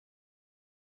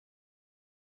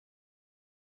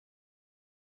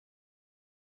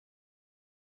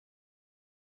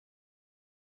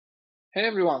Hey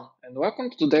everyone, and welcome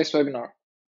to today's webinar.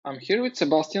 I'm here with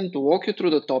Sebastian to walk you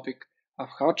through the topic of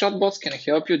how chatbots can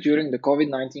help you during the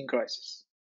COVID-19 crisis.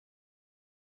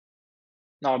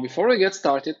 Now, before we get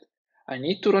started, I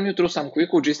need to run you through some quick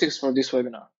logistics for this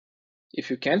webinar. If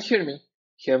you can't hear me,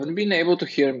 haven't been able to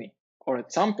hear me, or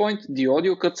at some point the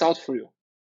audio cuts out for you,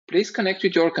 please connect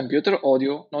with your computer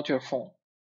audio, not your phone.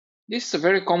 This is a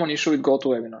very common issue with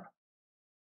GoToWebinar.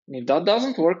 And if that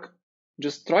doesn't work,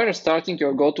 just try restarting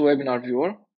your GoToWebinar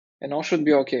viewer and all should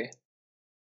be okay.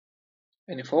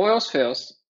 And if all else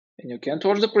fails, and you can't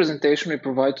watch the presentation we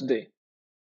provide today,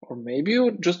 or maybe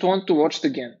you just want to watch it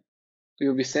again, we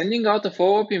will be sending out a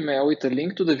follow-up email with a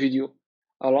link to the video,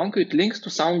 along with links to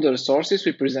some of the resources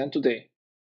we present today.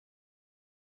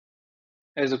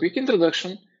 As a quick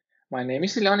introduction, my name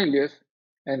is Ilyan Iliev,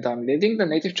 and I'm leading the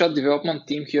native chat development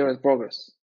team here at Progress.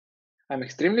 I'm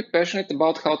extremely passionate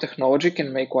about how technology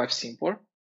can make life simpler,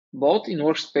 both in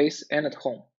workspace and at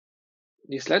home.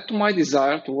 This led to my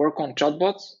desire to work on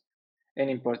chatbots, and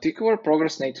in particular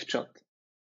Progress Native Chat.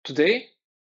 Today,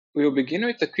 we will begin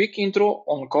with a quick intro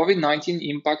on COVID-19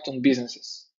 impact on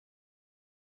businesses.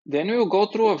 Then we will go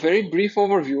through a very brief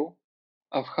overview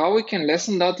of how we can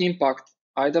lessen that impact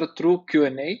either through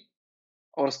Q&A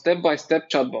or step-by-step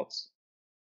chatbots.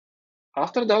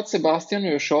 After that, Sebastian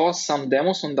will show us some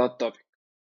demos on that topic.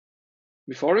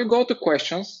 Before we go to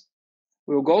questions,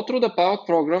 we will go through the pilot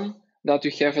program that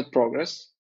we have at Progress,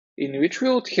 in which we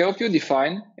would help you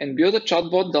define and build a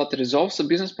chatbot that resolves a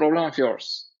business problem of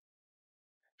yours.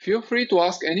 Feel free to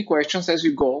ask any questions as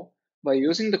you go by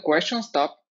using the Questions tab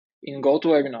in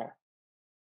GoToWebinar.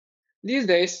 These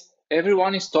days,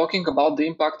 everyone is talking about the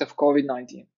impact of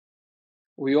COVID-19.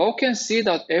 We all can see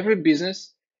that every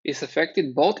business is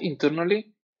affected both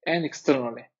internally and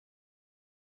externally.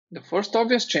 The first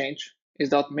obvious change is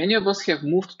that many of us have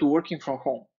moved to working from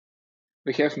home.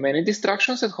 We have many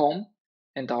distractions at home,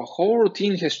 and our whole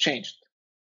routine has changed.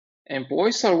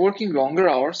 Employees are working longer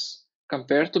hours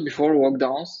compared to before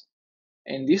lockdowns,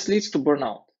 and this leads to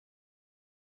burnout.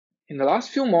 In the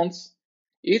last few months,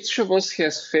 each of us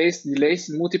has faced delays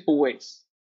in multiple ways.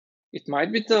 It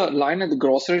might be the line at the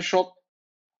grocery shop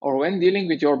or when dealing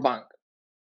with your bank.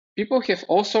 People have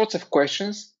all sorts of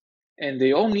questions, and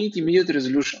they all need immediate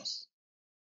resolutions.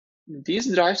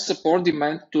 This drives support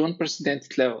demand to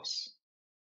unprecedented levels.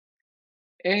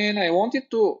 And I wanted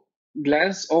to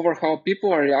glance over how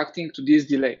people are reacting to this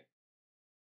delay.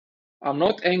 I'm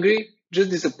not angry,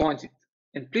 just disappointed.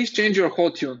 And please change your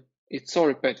whole tune. It's so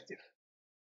repetitive.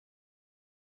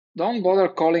 Don't bother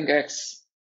calling X.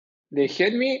 They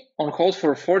had me on hold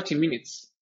for 40 minutes.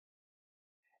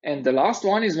 And the last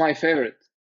one is my favorite.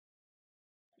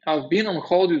 I've been on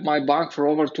hold with my bank for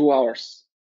over 2 hours.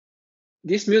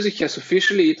 This music has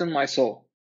officially eaten my soul.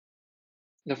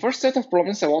 The first set of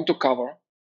problems I want to cover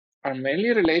are mainly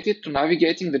related to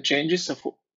navigating the changes of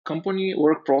company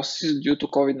work processes due to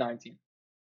COVID-19.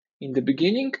 In the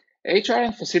beginning, HR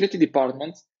and facility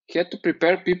departments had to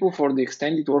prepare people for the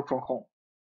extended work from home.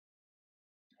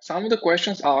 Some of the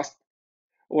questions asked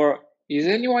were, is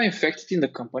anyone infected in the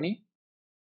company?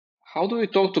 How do we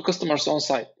talk to customers on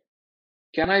site?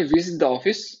 Can I visit the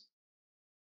office?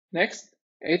 Next,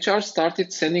 HR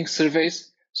started sending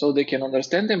surveys so they can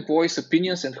understand employees'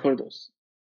 opinions and hurdles.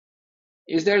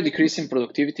 Is there a decrease in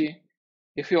productivity?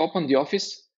 If you open the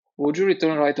office, would you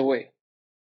return right away?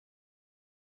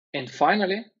 And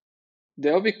finally,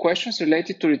 there will be questions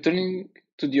related to returning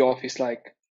to the office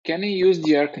like, can I use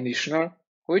the air conditioner?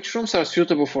 Which rooms are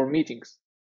suitable for meetings?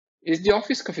 Is the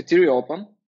office cafeteria open?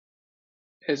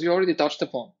 As we already touched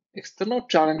upon, external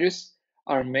challenges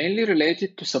are mainly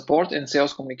related to support and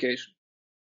sales communication.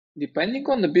 Depending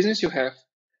on the business you have,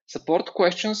 support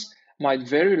questions might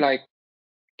vary like,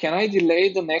 can I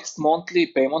delay the next monthly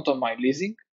payment on my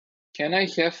leasing? Can I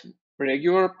have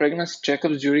regular pregnancy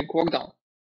checkups during lockdown?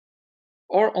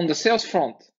 Or on the sales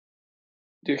front,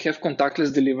 do you have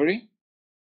contactless delivery?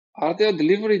 Are there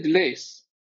delivery delays?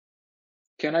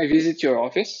 Can I visit your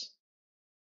office?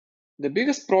 The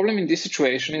biggest problem in this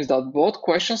situation is that both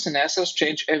questions and answers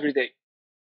change every day.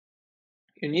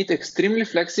 You need an extremely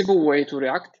flexible way to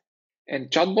react, and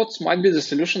chatbots might be the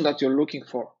solution that you're looking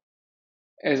for.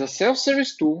 As a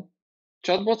self-service tool,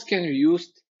 chatbots can be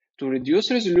used to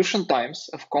reduce resolution times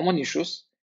of common issues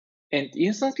and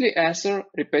instantly answer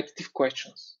repetitive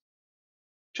questions.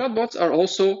 Chatbots are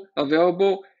also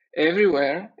available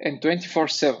everywhere and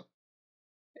 24/7.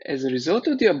 As a result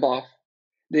of the above,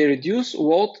 they reduce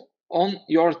load on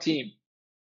your team,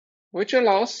 which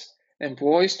allows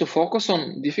employees to focus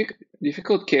on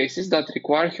difficult cases that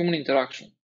require human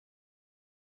interaction.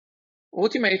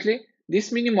 Ultimately,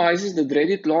 This minimizes the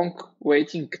dreaded long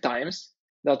waiting times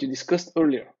that we discussed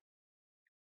earlier.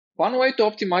 One way to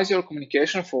optimize your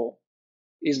communication flow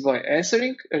is by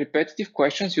answering repetitive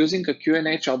questions using a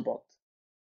Q&A chatbot.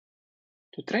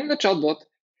 To train the chatbot,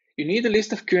 you need a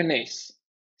list of Q&As,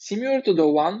 similar to the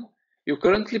one you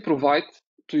currently provide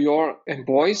to your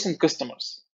employees and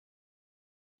customers.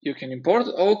 You can import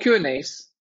all Q&As,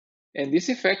 and this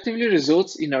effectively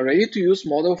results in a ready-to-use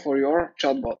model for your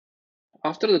chatbot.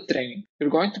 After the training,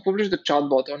 you're going to publish the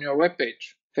chatbot on your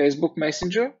webpage, Facebook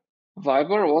Messenger,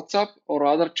 Viber, WhatsApp, or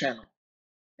other channel.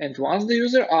 And once the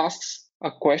user asks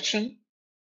a question,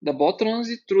 the bot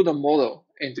runs it through the model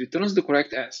and returns the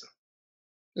correct answer.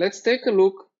 Let's take a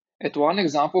look at one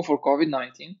example for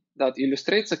COVID-19 that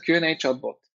illustrates a Q&A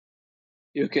chatbot.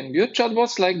 You can build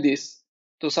chatbots like this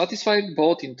to satisfy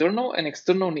both internal and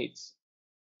external needs.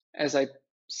 As I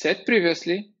said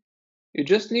previously, you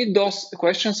just need those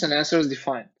questions and answers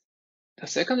defined. The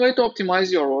second way to optimize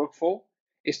your workflow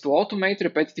is to automate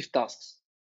repetitive tasks.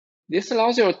 This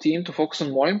allows your team to focus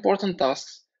on more important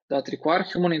tasks that require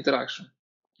human interaction.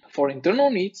 For internal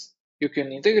needs, you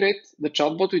can integrate the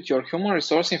chatbot with your human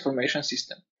resource information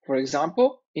system. For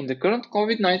example, in the current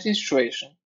COVID-19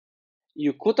 situation,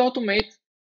 you could automate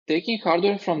taking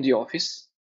hardware from the office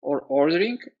or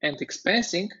ordering and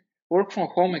expensing work from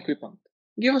home equipment.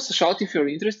 Give us a shout if you're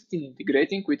interested in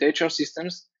integrating with HR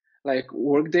systems like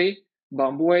Workday,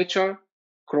 Bamboo HR,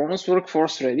 Kronos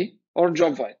Workforce Ready, or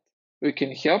JobVite. We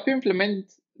can help you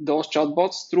implement those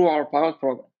chatbots through our pilot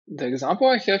program. The example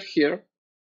I have here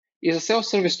is a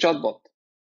self-service chatbot.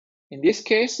 In this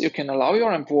case, you can allow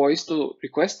your employees to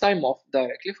request time off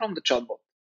directly from the chatbot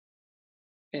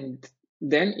and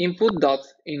then input that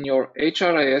in your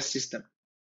HRIS system.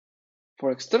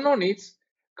 For external needs,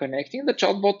 connecting the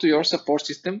chatbot to your support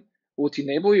system would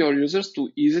enable your users to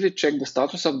easily check the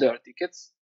status of their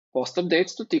tickets, post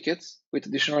updates to tickets with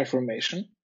additional information,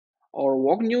 or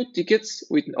log new tickets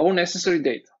with no necessary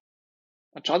data.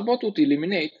 A chatbot would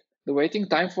eliminate the waiting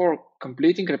time for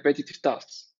completing repetitive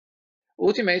tasks.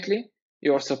 Ultimately,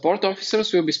 your support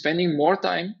officers will be spending more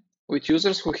time with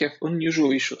users who have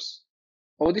unusual issues.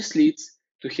 All this leads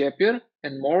to happier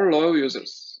and more loyal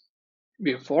users.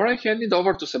 Before I hand it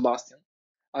over to Sebastian,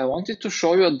 I wanted to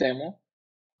show you a demo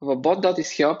of a bot that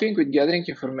is helping with gathering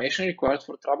information required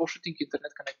for troubleshooting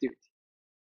internet connectivity.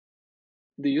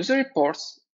 The user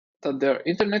reports that their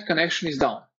internet connection is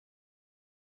down.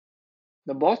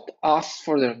 The bot asks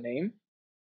for their name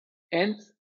and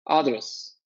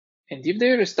address, and if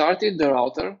they restarted the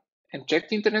router and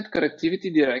checked internet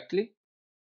connectivity directly,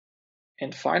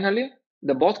 and finally,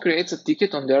 the bot creates a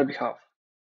ticket on their behalf.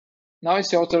 Now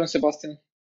it's your turn, Sebastian.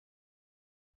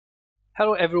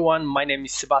 Hello everyone, my name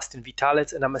is Sebastian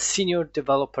Vitalec and I'm a senior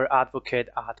developer advocate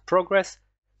at Progress.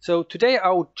 So today I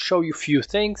will show you a few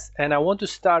things, and I want to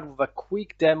start with a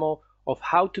quick demo of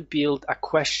how to build a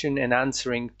question and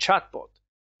answering chatbot.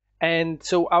 And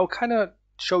so I'll kind of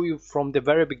show you from the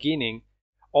very beginning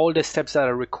all the steps that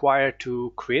are required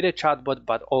to create a chatbot,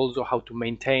 but also how to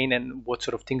maintain and what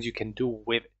sort of things you can do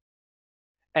with it.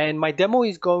 And my demo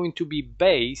is going to be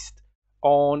based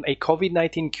on a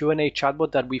COVID-19 Q&A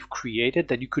chatbot that we've created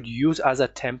that you could use as a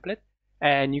template,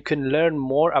 and you can learn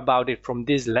more about it from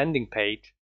this landing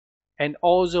page. And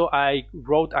also I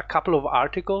wrote a couple of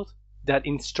articles that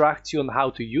instructs you on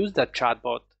how to use that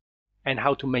chatbot and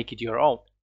how to make it your own.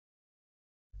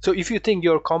 So if you think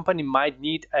your company might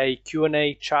need a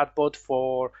Q&A chatbot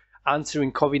for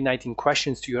answering COVID-19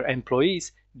 questions to your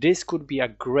employees, this could be a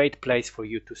great place for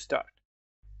you to start.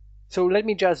 So let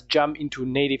me just jump into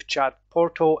native chat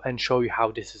portal and show you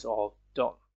how this is all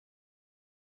done.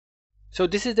 So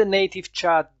this is the native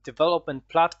chat development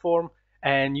platform,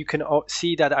 and you can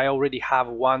see that I already have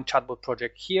one chatbot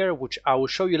project here, which I will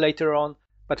show you later on.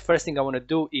 But first thing I want to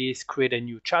do is create a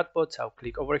new chatbot. So I'll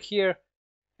click over here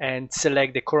and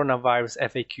select the coronavirus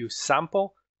FAQ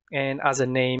sample. And as a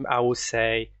name, I will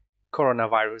say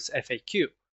coronavirus FAQ.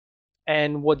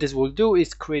 And what this will do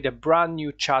is create a brand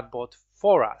new chatbot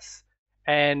for us.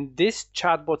 And this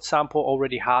chatbot sample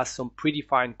already has some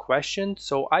predefined questions.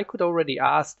 So I could already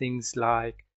ask things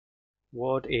like,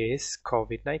 what is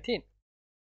COVID-19?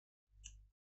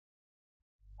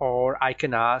 Or I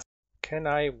can ask, can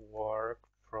I work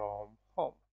from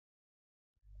home?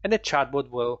 And the chatbot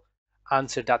will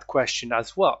answer that question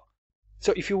as well.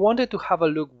 So if you wanted to have a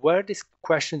look where these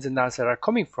questions and answers are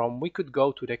coming from, we could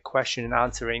go to the question and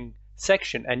answering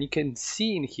section, and you can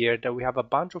see in here that we have a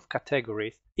bunch of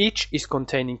categories. Each is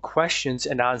containing questions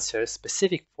and answers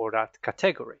specific for that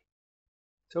category.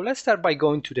 So let's start by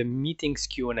going to the meetings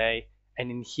Q&A, and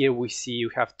in here we see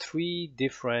you have 3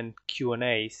 different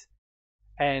Q&As,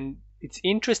 and It's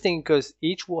interesting because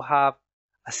each will have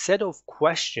a set of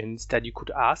questions that you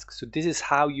could ask. So this is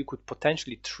how you could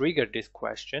potentially trigger this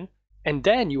question. And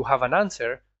then you have an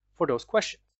answer for those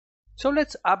questions. So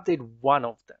let's update one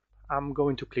of them. I'm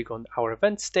going to click on our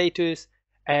event status,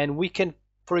 and we can,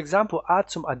 for example, add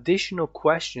some additional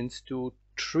questions to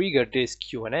trigger this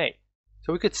Q&A.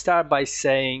 So we could start by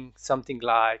saying something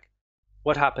like,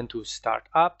 what happened to start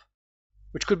up?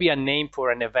 Which could be a name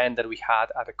for an event that we had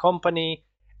at a company.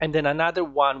 And then another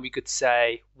one, we could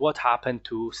say, what happened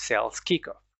to sales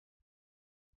kickoff?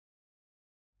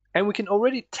 And we can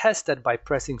already test that by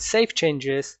pressing Save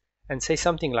Changes and say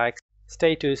something like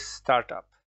status startup.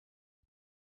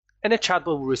 And the chatbot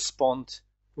will respond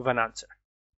with an answer.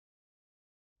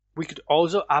 We could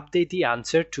also update the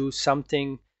answer to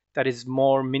something that is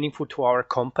more meaningful to our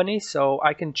company. So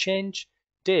I can change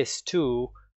this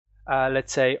to,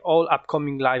 let's say, all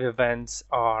upcoming live events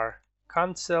are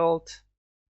cancelled,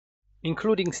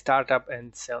 including startup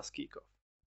and sales kickoff.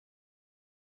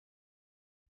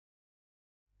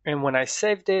 And when I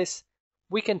save this,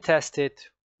 we can test it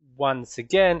once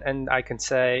again, and I can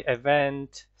say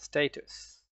event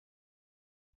status.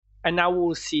 And now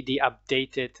we'll see the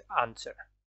updated answer.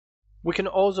 We can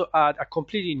also add a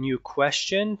completely new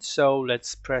question. So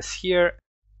let's press here,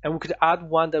 and we could add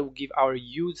one that will give our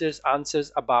users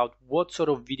answers about what sort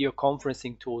of video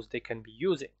conferencing tools they can be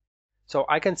using. So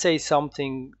I can say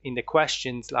something in the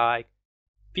questions like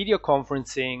video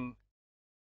conferencing,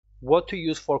 what to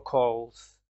use for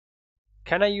calls,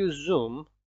 can I use Zoom,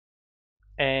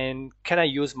 and can I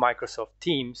use Microsoft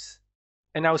Teams?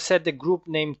 And I'll set the group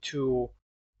name to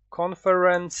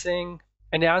conferencing,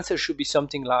 and the answer should be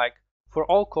something like, for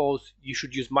all calls, you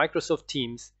should use Microsoft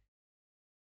Teams.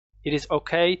 It is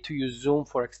okay to use Zoom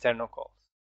for external calls.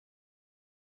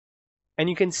 And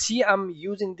you can see I'm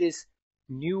using this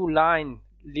new line,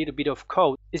 little bit of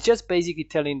code. It's just basically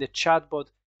telling the chatbot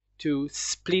to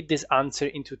split this answer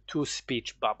into two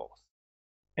speech bubbles.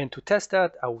 And to test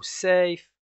that, I will save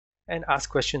and ask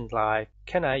questions like,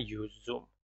 can I use Zoom?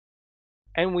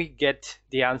 And we get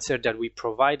the answer that we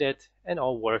provided, and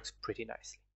all works pretty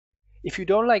nicely. If you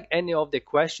don't like any of the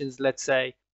questions, let's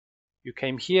say you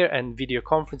came here and video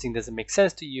conferencing doesn't make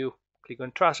sense to you, click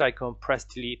on trash icon, press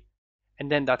delete,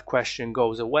 and then that question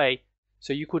goes away.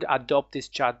 So you could adopt this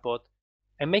chatbot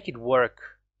and make it work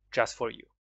just for you.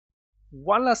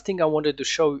 One last thing I wanted to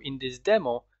show you in this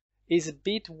demo is a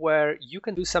bit where you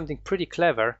can do something pretty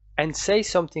clever and say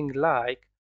something like,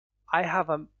 I have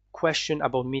a question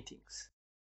about meetings.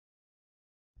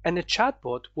 And the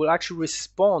chatbot will actually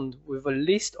respond with a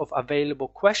list of available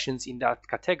questions in that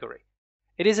category.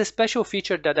 It is a special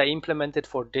feature that I implemented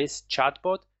for this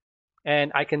chatbot.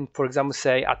 And I can, for example,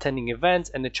 say attending events,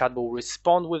 and the chatbot will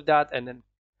respond with that and then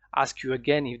ask you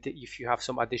again if you have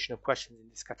some additional questions in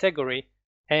this category.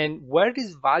 And where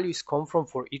these values come from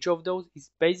for each of those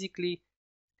is basically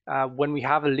when we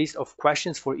have a list of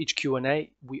questions for each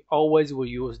Q&A, we always will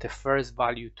use the first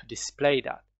value to display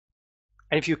that.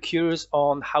 And if you're curious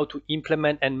on how to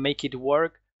implement and make it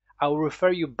work, I will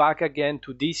refer you back again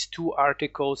to these two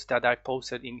articles that I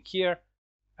posted in here.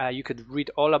 You could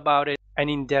read all about it, and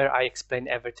in there I explain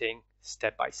everything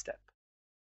step by step.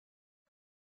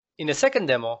 In the second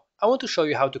demo, I want to show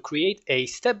you how to create a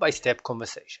step-by-step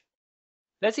conversation.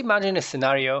 Let's imagine a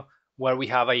scenario where we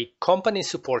have a company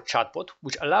support chatbot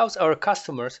which allows our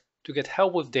customers to get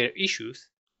help with their issues,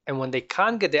 and when they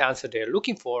can't get the answer they're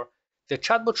looking for, the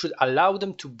chatbot should allow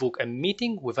them to book a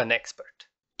meeting with an expert.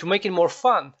 To make it more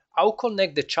fun, I'll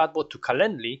connect the chatbot to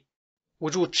Calendly,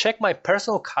 which will check my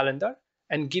personal calendar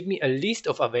and give me a list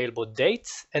of available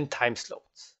dates and time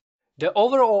slots. The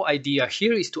overall idea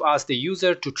here is to ask the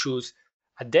user to choose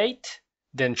a date,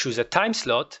 then choose a time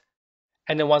slot,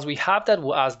 and then once we have that,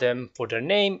 we'll ask them for their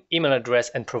name, email address,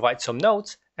 and provide some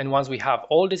notes. And once we have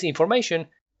all this information,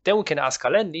 then we can ask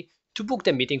Calendly to book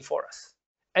the meeting for us.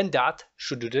 And that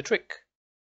should do the trick.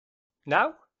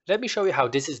 Now, let me show you how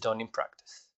this is done in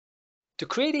practice. To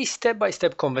create a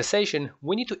step-by-step conversation,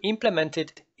 we need to implement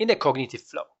it in a cognitive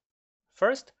flow.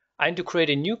 First, I need to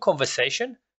create a new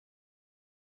conversation,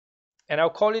 and I'll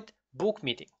call it book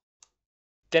meeting.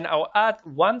 Then I'll add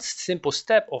one simple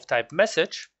step of type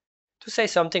message to say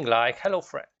something like, hello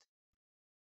friend.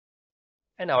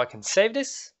 And now I can save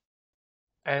this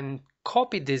and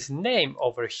copy this name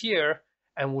over here,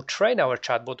 and we'll train our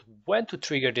chatbot when to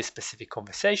trigger this specific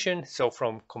conversation. So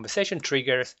from conversation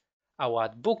triggers, I'll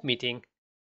add book meeting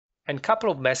and a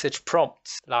couple of message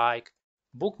prompts like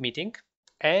book meeting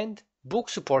and book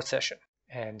support session.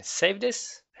 And save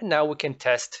this. And now we can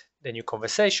test the new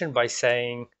conversation by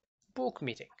saying book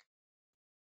meeting.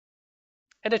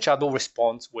 And the chatbot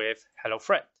responds with hello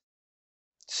friend.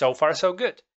 So far, so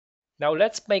good. Now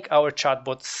let's make our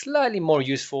chatbot slightly more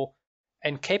useful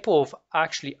and capable of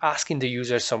actually asking the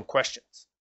user some questions.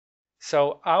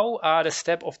 So I'll add a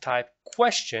step of type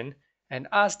question and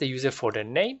ask the user for their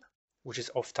name, which is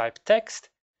of type text,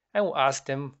 and we'll ask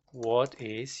them, what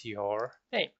is your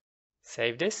name?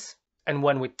 Save this. And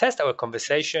when we test our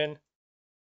conversation,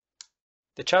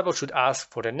 the chatbot should ask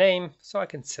for the name, so I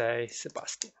can say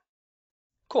Sebastian.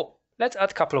 Cool. Let's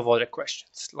add a couple of other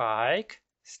questions, like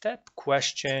step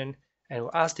question, and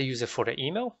we'll ask the user for the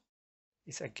email.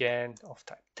 It's again of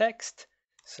type text.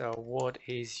 So what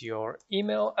is your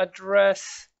email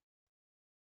address?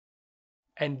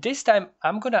 And this time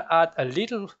I'm going to add a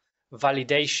little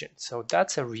validation. So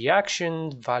that's a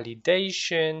reaction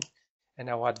validation, and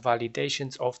I'll add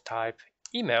validations of type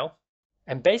email.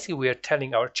 And basically we are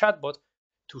telling our chatbot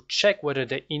to check whether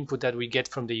the input that we get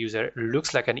from the user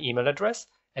looks like an email address.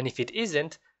 And if it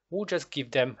isn't, we'll just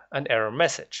give them an error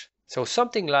message. So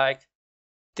something like,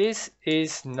 this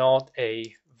is not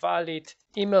a valid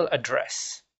email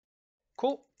address.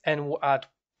 Cool. And we'll add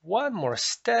one more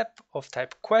step of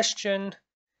type question.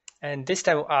 And this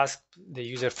time we'll ask the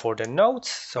user for the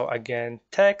notes. So again,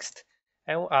 text,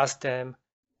 and we'll ask them,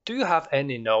 do you have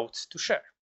any notes to share?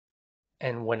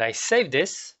 And when I save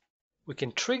this, we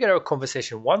can trigger our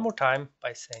conversation one more time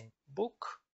by saying book.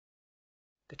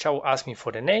 The chat will ask me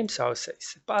for the name, so I'll say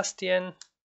Sebastian,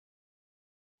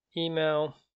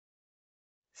 email,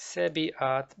 sebi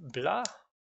at blah.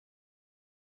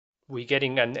 We're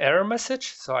getting an error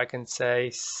message, so I can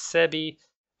say sebi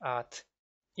at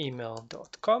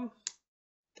email.com.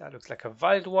 That looks like a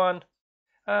valid one.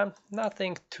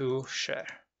 Nothing to share.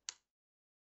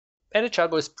 And the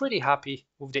chatbot is pretty happy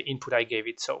with the input I gave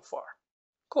it so far.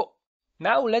 Cool.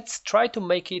 Now let's try to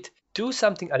make it do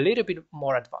something a little bit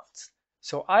more advanced.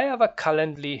 So I have a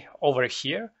Calendly over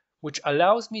here, which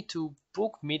allows me to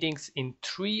book meetings in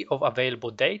 3 of available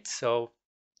dates. So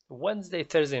Wednesday,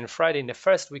 Thursday, and Friday in the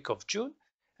first week of June.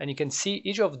 And you can see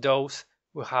each of those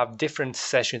will have different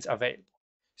sessions available.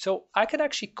 So I can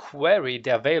actually query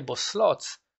the available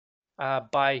slots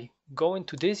by going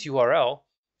to this URL,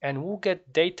 and we'll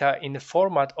get data in the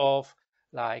format of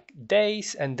like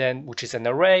days, and then which is an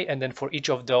array, and then for each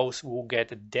of those we'll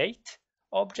get a date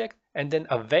object and then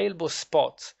available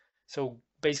spots. So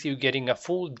basically you're getting a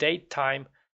full date time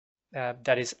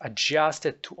that is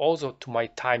adjusted to also to my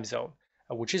time zone,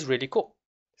 which is really cool.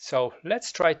 So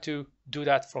let's try to do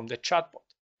that from the chatbot.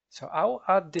 So I'll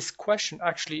add this question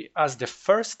actually as the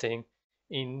first thing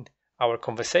in our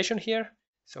conversation here.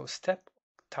 So step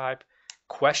type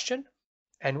question,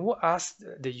 and we'll ask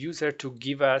the user to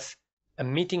give us a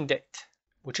meeting date,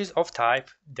 which is of type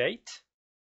date.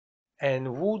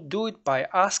 And we'll do it by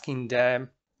asking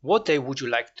them, what day would you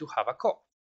like to have a call?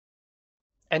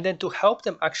 And then to help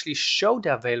them actually show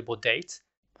the available dates,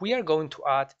 we are going to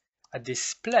add a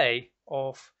display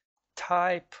of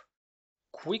type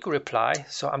quick reply.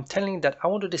 So I'm telling that I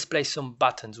want to display some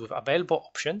buttons with available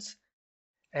options,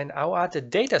 and I'll add a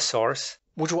data source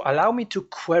which will allow me to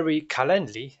query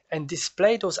Calendly and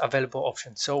display those available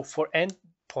options. So for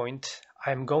endpoint,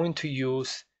 I'm going to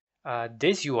use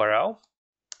this URL.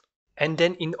 And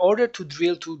then in order to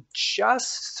drill to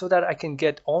just so that I can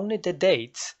get only the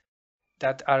dates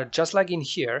that are just like in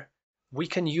here, we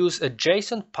can use a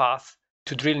JSON path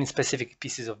to drill in specific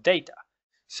pieces of data.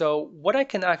 So what I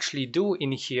can actually do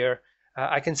in here,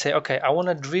 I can say, okay, I want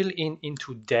to drill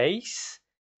into days,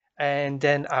 and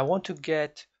then I want to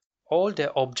get all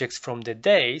the objects from the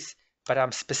days, but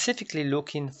I'm specifically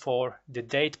looking for the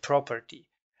date property.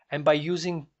 And by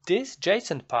using this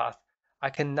JSON path,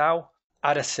 I can now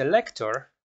add a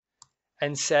selector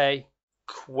and say,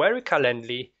 query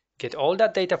Calendly, get all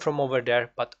that data from over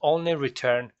there, but only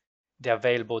return the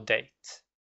available dates.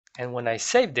 And when I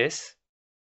save this,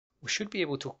 we should be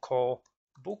able to call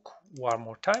book one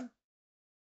more time.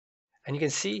 And you can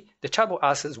see the chatbot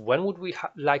asks us when would we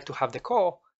like to have the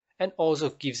call, and also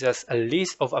gives us a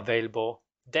list of available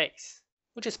days,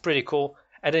 which is pretty cool.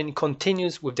 And then it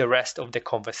continues with the rest of the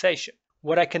conversation.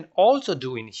 What I can also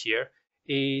do in here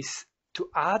is to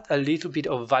add a little bit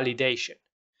of validation.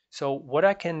 So what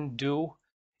I can do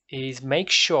is make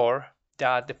sure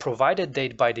that the provided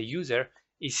date by the user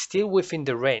is still within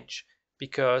the range,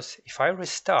 because if I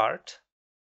restart,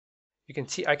 you can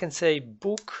see I can say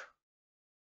book,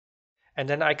 and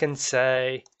then I can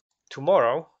say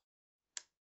tomorrow,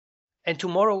 and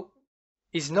tomorrow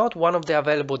is not one of the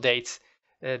available dates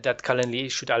that Calendly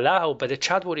should allow, but the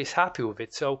chatbot is happy with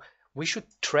it. So we should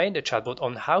train the chatbot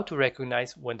on how to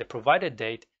recognize when the provided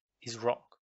date is wrong.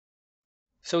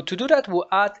 So to do that, we'll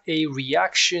add a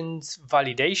reactions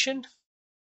validation.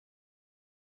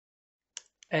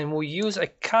 and we'll use a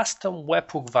custom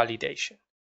webhook validation.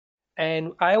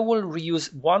 And I will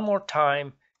reuse one more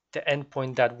time the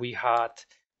endpoint that we had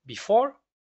before.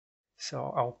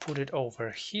 So I'll put it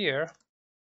over here.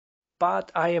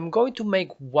 But I am going to make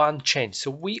one change.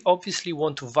 So we obviously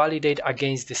want to validate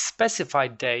against the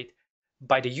specified date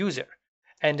by the user.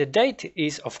 And the date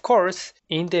is, of course,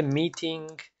 in the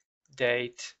meeting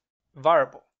date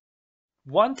variable.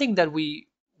 One thing that we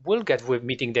will get with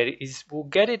meeting date is we'll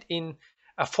get it in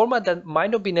a format that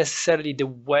might not be necessarily the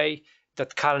way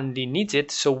that Calendly needs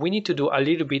it. So we need to do a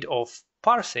little bit of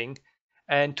parsing.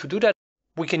 And to do that,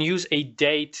 we can use a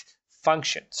date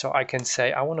function. So I can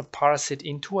say I want to parse it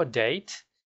into a date,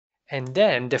 and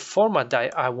then the format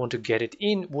that I want to get it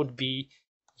in would be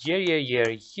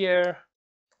year,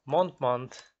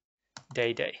 month,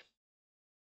 day.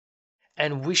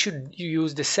 And we should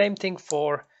use the same thing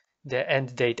for the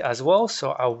end date as well.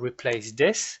 So I'll replace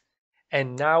this,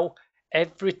 and now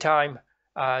every time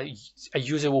a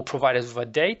user will provide us with a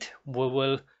date, we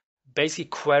will basically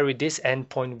query this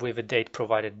endpoint with a date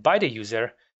provided by the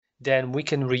user. Then we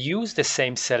can reuse the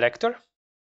same selector.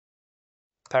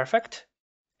 Perfect.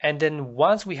 And then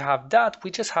once we have that, we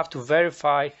just have to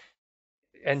verify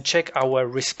and check our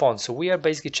response. So we are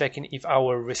basically checking if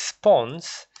our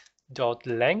response dot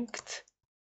length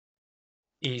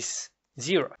is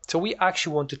 0. So we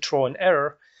actually want to throw an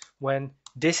error when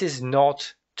this is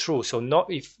not true. So not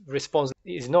if response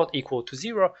is not equal to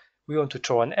 0, we want to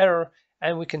throw an error,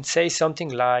 and we can say something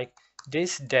like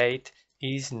this date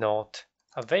is not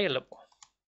available.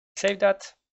 Save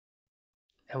that,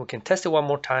 and we can test it one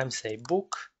more time. Say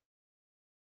book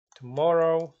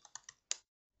tomorrow,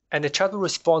 and the chatbot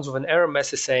responds with an error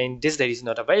message saying this date is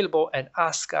not available and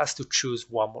asks us to choose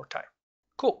one more time.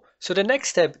 Cool. So the next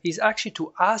step is actually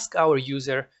to ask our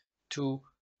user to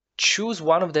choose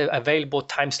one of the available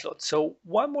time slots. So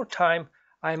one more time,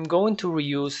 I'm going to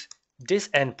reuse this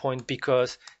endpoint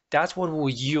because that's what we'll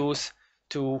use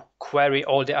to query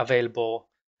all the available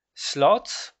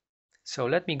slots. So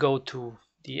let me go to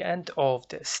the end of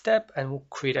the step and we'll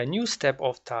create a new step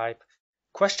of type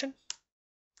question.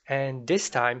 And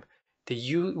this time,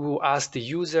 we'll ask the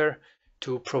user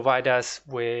to provide us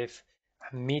with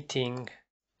a meeting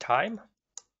time,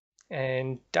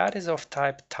 and that is of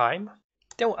type time.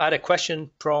 Then we'll add a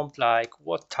question prompt like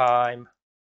what time,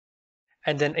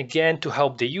 and then again to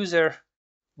help the user,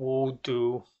 we'll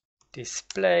do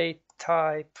display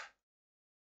type,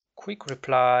 quick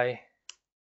reply,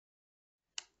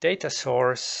 data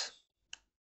source,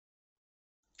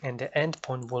 and the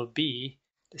endpoint will be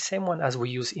the same one as we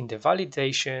use in the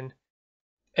validation.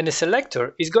 And the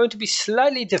selector is going to be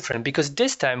slightly different because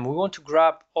this time we want to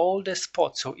grab all the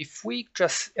spots. So if we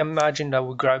just imagine that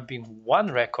we're grabbing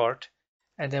one record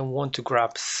and then want to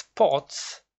grab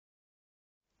spots,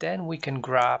 then we can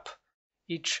grab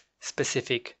each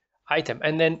specific item.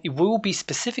 And then we will be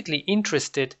specifically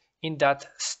interested in that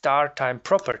start time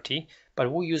property,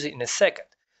 but we'll use it in a second.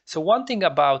 So one thing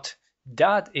about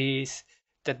that is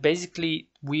that basically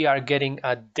we are getting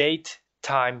a date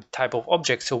time type of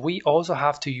object. So we also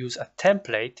have to use a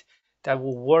template that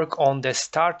will work on the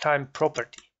start time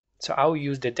property. So I'll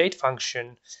use the date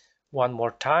function one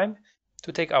more time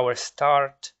to take our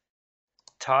start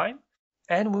time,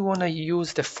 and we want to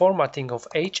use the formatting of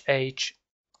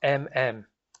HHMM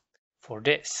for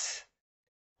this.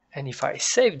 And if I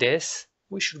save this,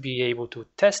 we should be able to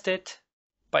test it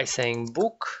by saying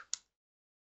book,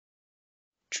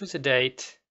 choose a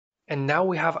date, and now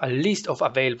we have a list of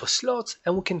available slots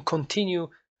and we can continue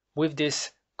with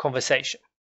this conversation.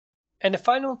 And the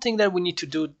final thing that we need to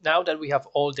do now that we have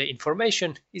all the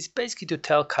information is basically to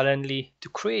tell Calendly to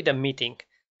create a meeting.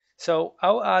 So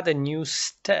I'll add a new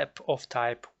step of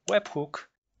type webhook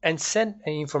and send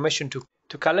an information to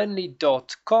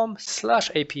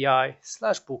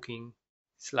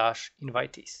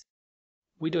calendly.com/API/booking/invitees.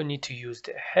 We don't need to use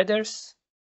the headers.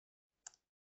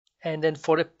 And then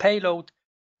for the payload,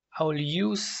 I'll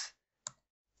use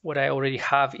what I already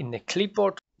have in the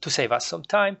clipboard to save us some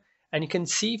time. And you can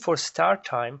see for start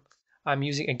time, I'm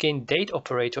using again date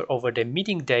operator over the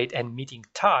meeting date and meeting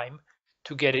time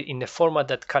to get it in the format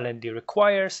that Calendly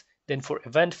requires. Then for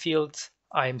event fields,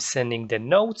 I'm sending the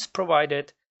notes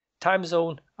provided. Time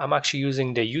zone, I'm actually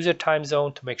using the user time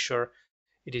zone to make sure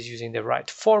it is using the right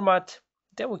format.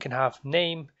 Then we can have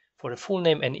name for the full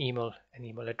name and email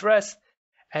address.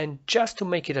 And just to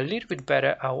make it a little bit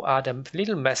better, I'll add a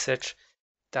little message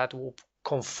that will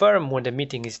confirm when the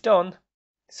meeting is done.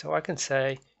 So I can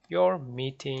say your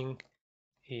meeting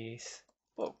is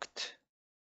booked.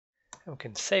 And we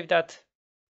can save that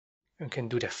and we can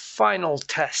do the final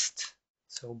test.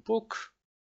 So book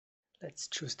Let's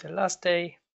choose the last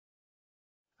day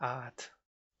at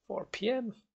 4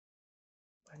 p.m.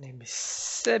 My name is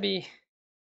Sebi.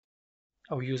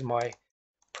 I'll use my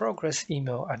progress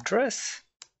email address.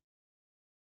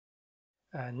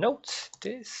 Note,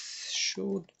 this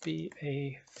should be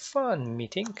a fun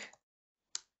meeting.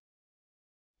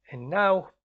 And now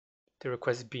the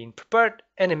request is being prepared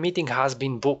and a meeting has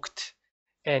been booked.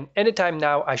 And anytime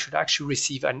now, I should actually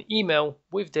receive an email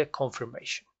with the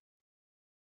confirmation.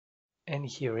 And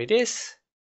here it is.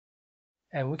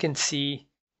 And we can see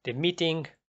the meeting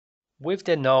with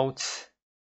the notes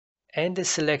and the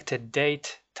selected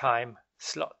date, time,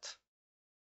 slot.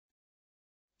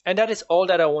 And that is all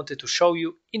that I wanted to show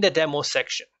you in the demo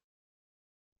section.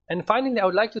 And finally, I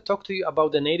would like to talk to you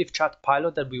about the native chat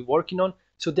pilot that we're working on.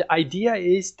 So the idea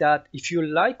is that if you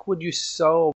like what you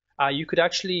saw, you could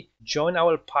actually join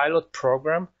our pilot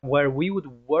program where we would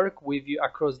work with you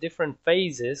across different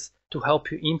phases to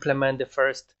help you implement the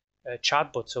first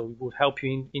chatbot. So we would help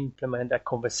you implement a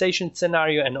conversation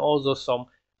scenario and also some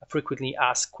frequently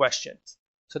asked questions.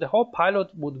 So the whole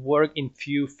pilot would work in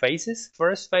few phases.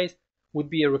 First phase would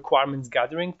be a requirements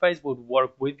gathering phase, would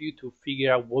work with you to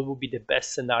figure out what would be the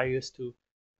best scenarios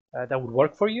that would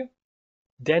work for you.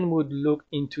 Then we would look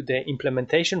into the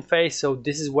implementation phase. So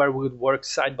this is where we would work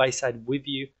side by side with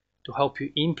you to help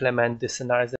you implement the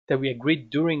scenarios that we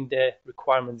agreed during the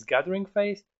requirements gathering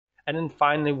phase. And then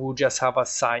finally, we'll just have a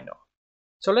sign off.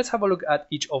 So let's have a look at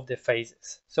each of the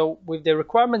phases. So with the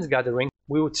requirements gathering,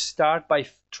 we would start by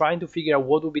trying to figure out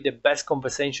what would be the best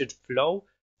conversation flow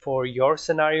for your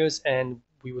scenarios, and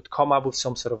we would come up with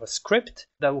some sort of a script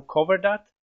that will cover that.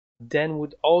 Then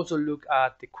we'd also look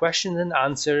at the questions and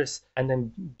answers and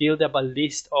then build up a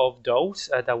list of those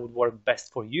that would work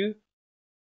best for you.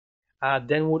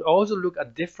 Then we'd also look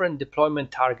at different deployment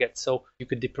targets. So you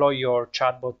could deploy your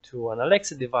chatbot to an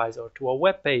Alexa device or to a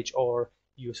web page or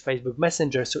use Facebook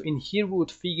Messenger. So in here, we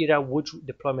would figure out which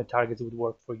deployment targets would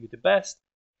work for you the best,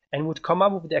 and would come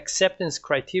up with the acceptance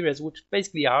criteria, which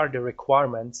basically are the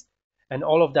requirements. And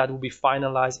all of that will be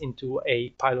finalized into a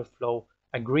pilot flow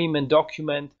agreement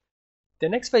document. The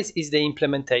next phase is the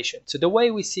implementation. So the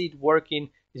way we see it working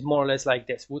is more or less like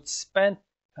this. We'd spend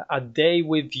a day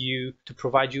with you to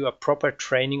provide you a proper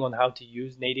training on how to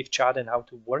use native chat and how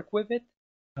to work with it.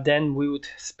 Then we would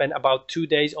spend about 2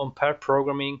 days on pair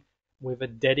programming with a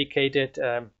dedicated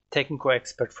technical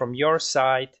expert from your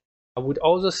side. I would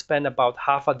also spend about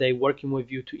half a day working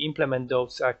with you to implement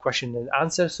those questions and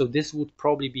answers. So this would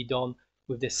probably be done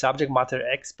with the subject matter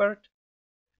expert.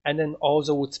 And then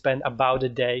also would spend about a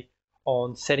day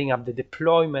on setting up the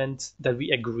deployment that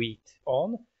we agreed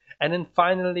on. And then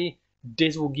finally,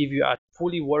 this will give you a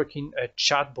fully working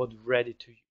chatbot ready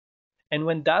to use. And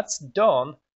when that's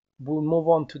done, we'll move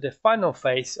on to the final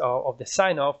phase of the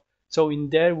sign off. So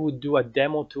in there, we'll do a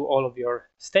demo to all of your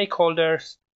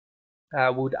stakeholders.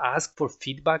 Would ask for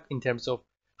feedback in terms of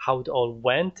how it all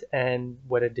went and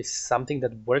whether this is something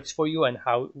that works for you and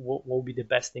what will be the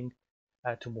best thing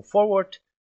to move forward.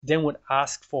 Then would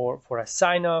ask for a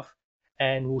sign off,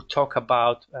 and we'll talk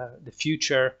about the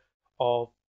future of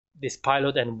this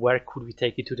pilot and where could we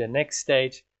take it to the next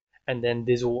stage. And then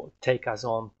this will take us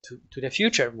on to the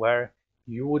future where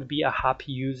you would be a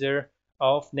happy user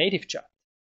of native chat.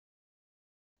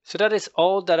 So that is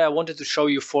all that I wanted to show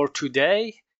you for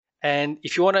today. And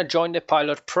if you want to join the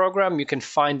pilot program, you can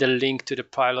find the link to the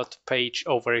pilot page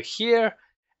over here.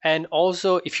 And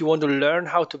also, if you want to learn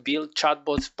how to build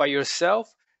chatbots by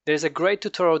yourself, there's a great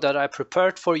tutorial that I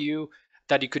prepared for you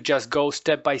that you could just go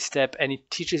step by step, and it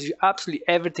teaches you absolutely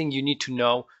everything you need to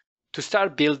know to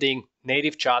start building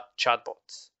native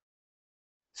chatbots.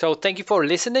 So thank you for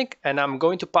listening, and I'm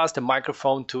going to pass the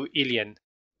microphone to Ilian.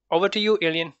 Over to you,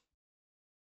 Ilian.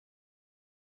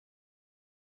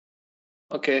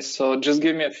 Okay, so just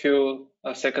give me a few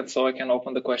seconds so I can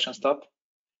open the questions tab.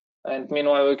 And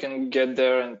meanwhile, we can get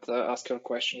there and ask your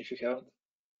question if you haven't.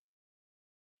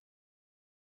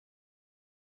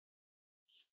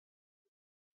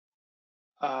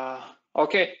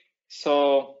 Okay,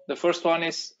 so the first one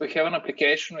is we have an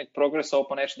application with Progress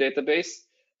OpenEdge database,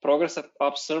 Progress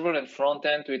App Server, and front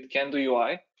end with Can-Do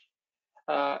UI.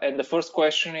 And the first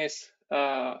question is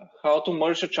how to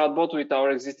merge a chatbot with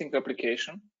our existing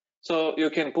application. So you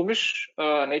can publish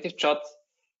a native chat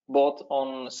bot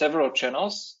on several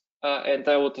channels. And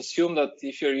I would assume that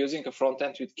if you're using a front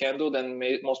end with Can-Do, then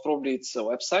most probably it's a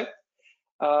website.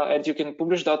 And you can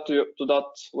publish that to that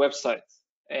website.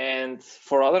 And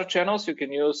for other channels, you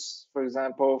can use, for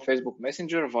example, Facebook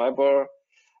Messenger, Viber,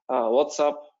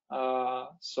 WhatsApp.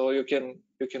 So you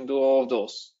can do all of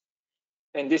those.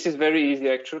 And this is very easy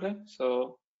actually.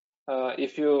 So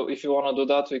If you want to do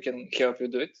that, we can help you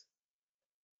do it.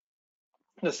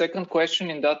 The second question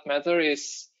in that matter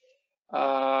is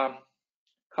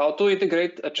how to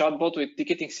integrate a chatbot with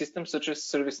ticketing systems such as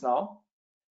ServiceNow.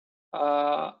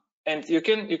 And you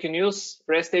can use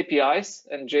REST APIs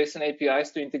and JSON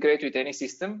APIs to integrate with any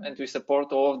system, and we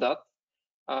support all of that.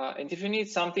 And if you need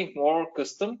something more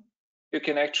custom, you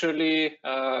can actually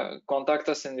contact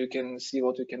us and you can see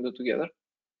what we can do together.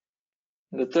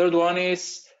 The third one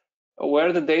is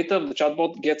where the data of the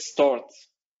chatbot gets stored.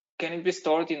 Can it be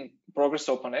stored in Progress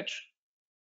Open Edge?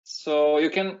 So you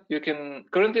can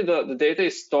currently the data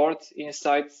is stored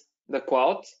inside the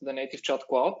cloud, the native chat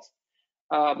cloud.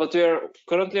 But we are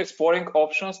currently exploring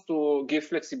options to give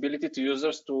flexibility to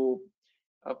users to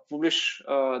publish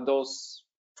those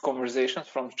conversations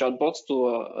from chatbots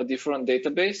to a different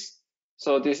database.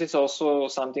 So this is also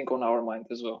something on our mind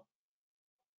as well.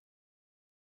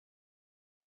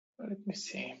 Let me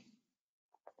see.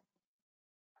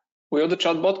 Will the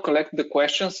chatbot collect the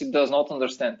questions it does not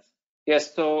understand?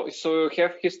 Yes, so you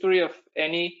have history of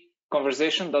any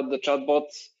conversation that the chatbot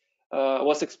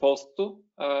was exposed to,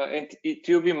 and it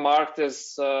will be marked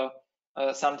as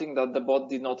something that the bot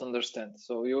did not understand.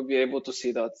 So you'll be able to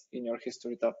see that in your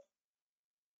history tab.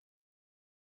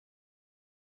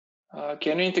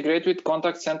 Can you integrate with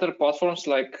contact center platforms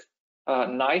like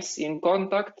NICE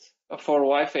InContact for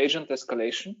Live agent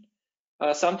escalation?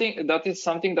 That is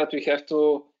something that we have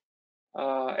to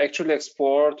actually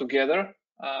explore together.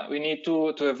 We need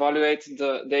to evaluate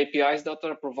the APIs that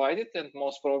are provided, and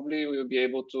most probably we will be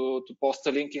able to post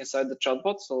a link inside the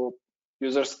chatbot so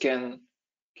users can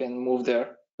move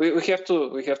there. We have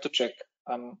to check.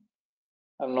 I'm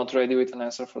not ready with an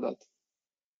answer for that.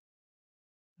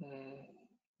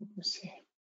 Let me see.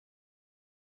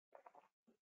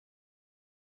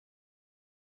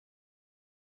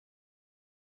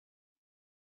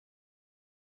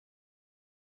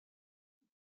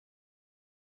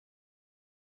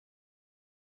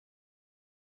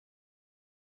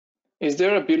 Is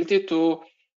there ability to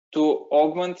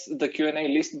augment the Q&A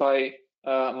list by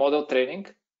model training?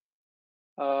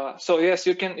 So yes,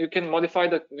 you can modify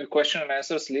the question and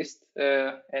answers list,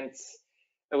 and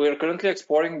we are currently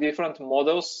exploring different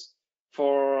models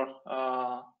for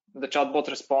the chatbot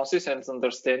responses and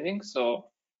understanding.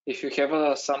 So if you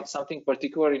have something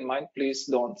particular in mind, please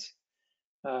don't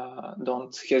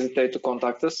hesitate to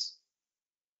contact us.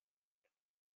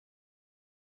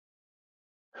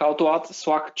 How to add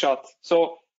Slack chat?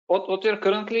 So what we are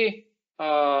currently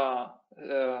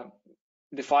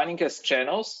defining as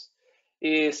channels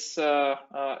is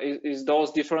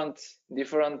those different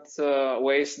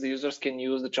ways the users can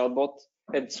use the chatbot,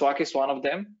 and Slack is one of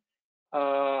them.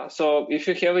 So if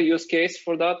you have a use case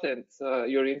for that and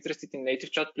you're interested in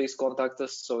native chat, please contact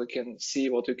us so we can see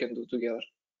what we can do together.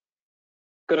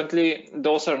 Currently,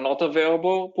 those are not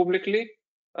available publicly,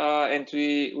 and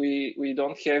we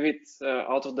don't have it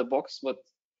out of the box. But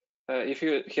if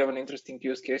you have an interesting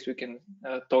use case, we can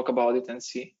talk about it and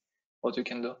see what we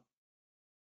can do.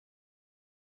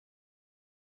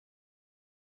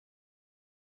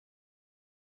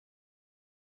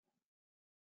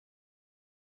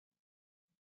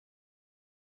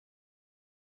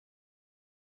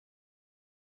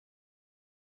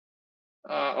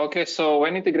 Okay, so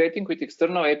when integrating with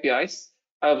external APIs,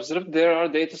 I observed there are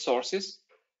data sources,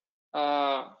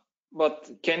 but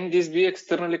can this be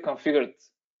externally configured,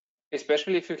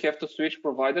 especially if you have to switch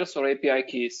providers or API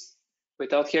keys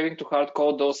without having to hard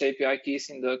code those API keys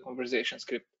in the conversation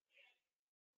script?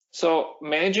 So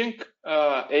managing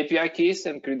API keys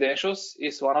and credentials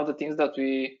is one of the things that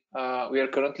we are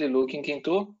currently looking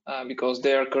into because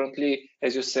they are currently,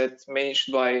 as you said,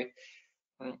 managed by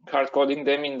hard coding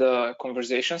them in the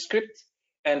conversation script.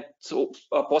 And so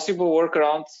a possible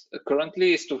workaround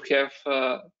currently is to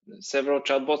have several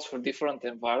chatbots for different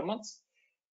environments.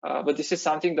 But this is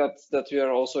something that we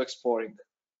are also exploring.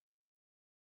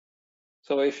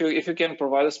 So if you can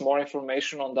provide us more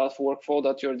information on that workflow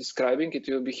that you're describing, it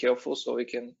will be helpful so we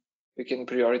can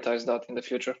prioritize that in the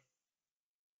future.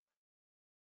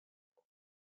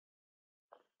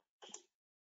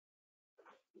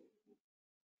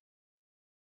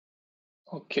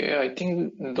 Okay, I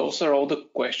think those are all the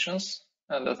questions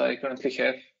that I currently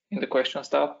have in the questions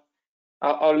tab.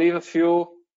 I'll leave a few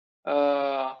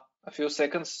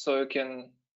seconds so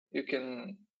you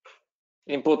can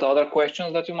input other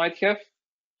questions that you might have.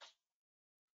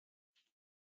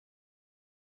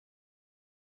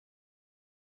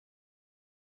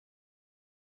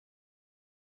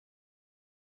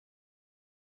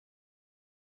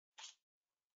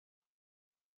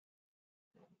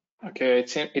 Okay, it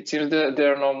seems that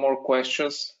there are no more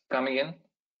questions coming in.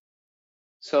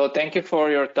 So thank you for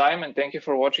your time and thank you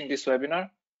for watching this webinar.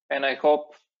 And I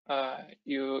hope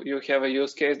you have a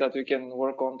use case that we can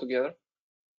work on together.